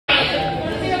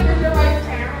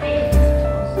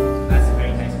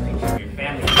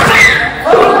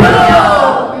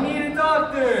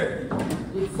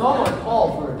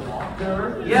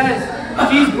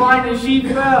She's blind and she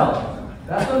fell.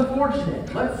 That's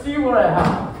unfortunate. Let's see what I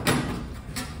have.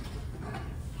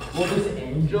 Will this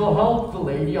angel help the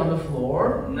lady on the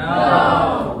floor?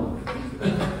 No.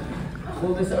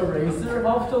 Will this eraser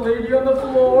help the lady on the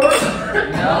floor?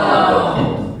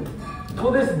 No.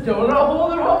 Will this donut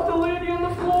holder help the lady on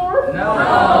the floor?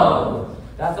 No.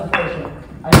 That's unfortunate.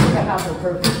 I think I have the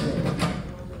perfect thing.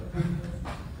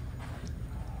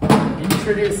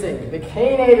 Introducing the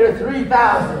Caneator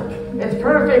 3000. It's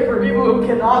perfect for people who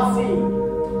cannot see.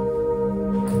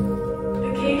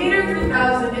 The Caneator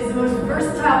 3000 is the most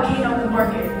versatile cane on the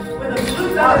market, with a blue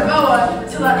feather boa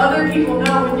to let other people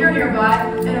know when you're nearby,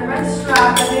 and a red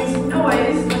strap that makes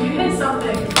noise when you hit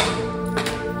something.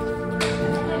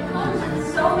 It comes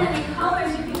in so many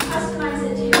colors, you can customize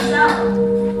it to yourself.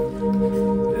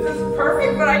 This is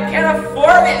perfect, but I can't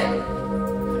afford it.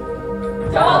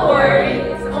 Don't worry,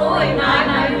 it's only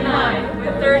 $9.99.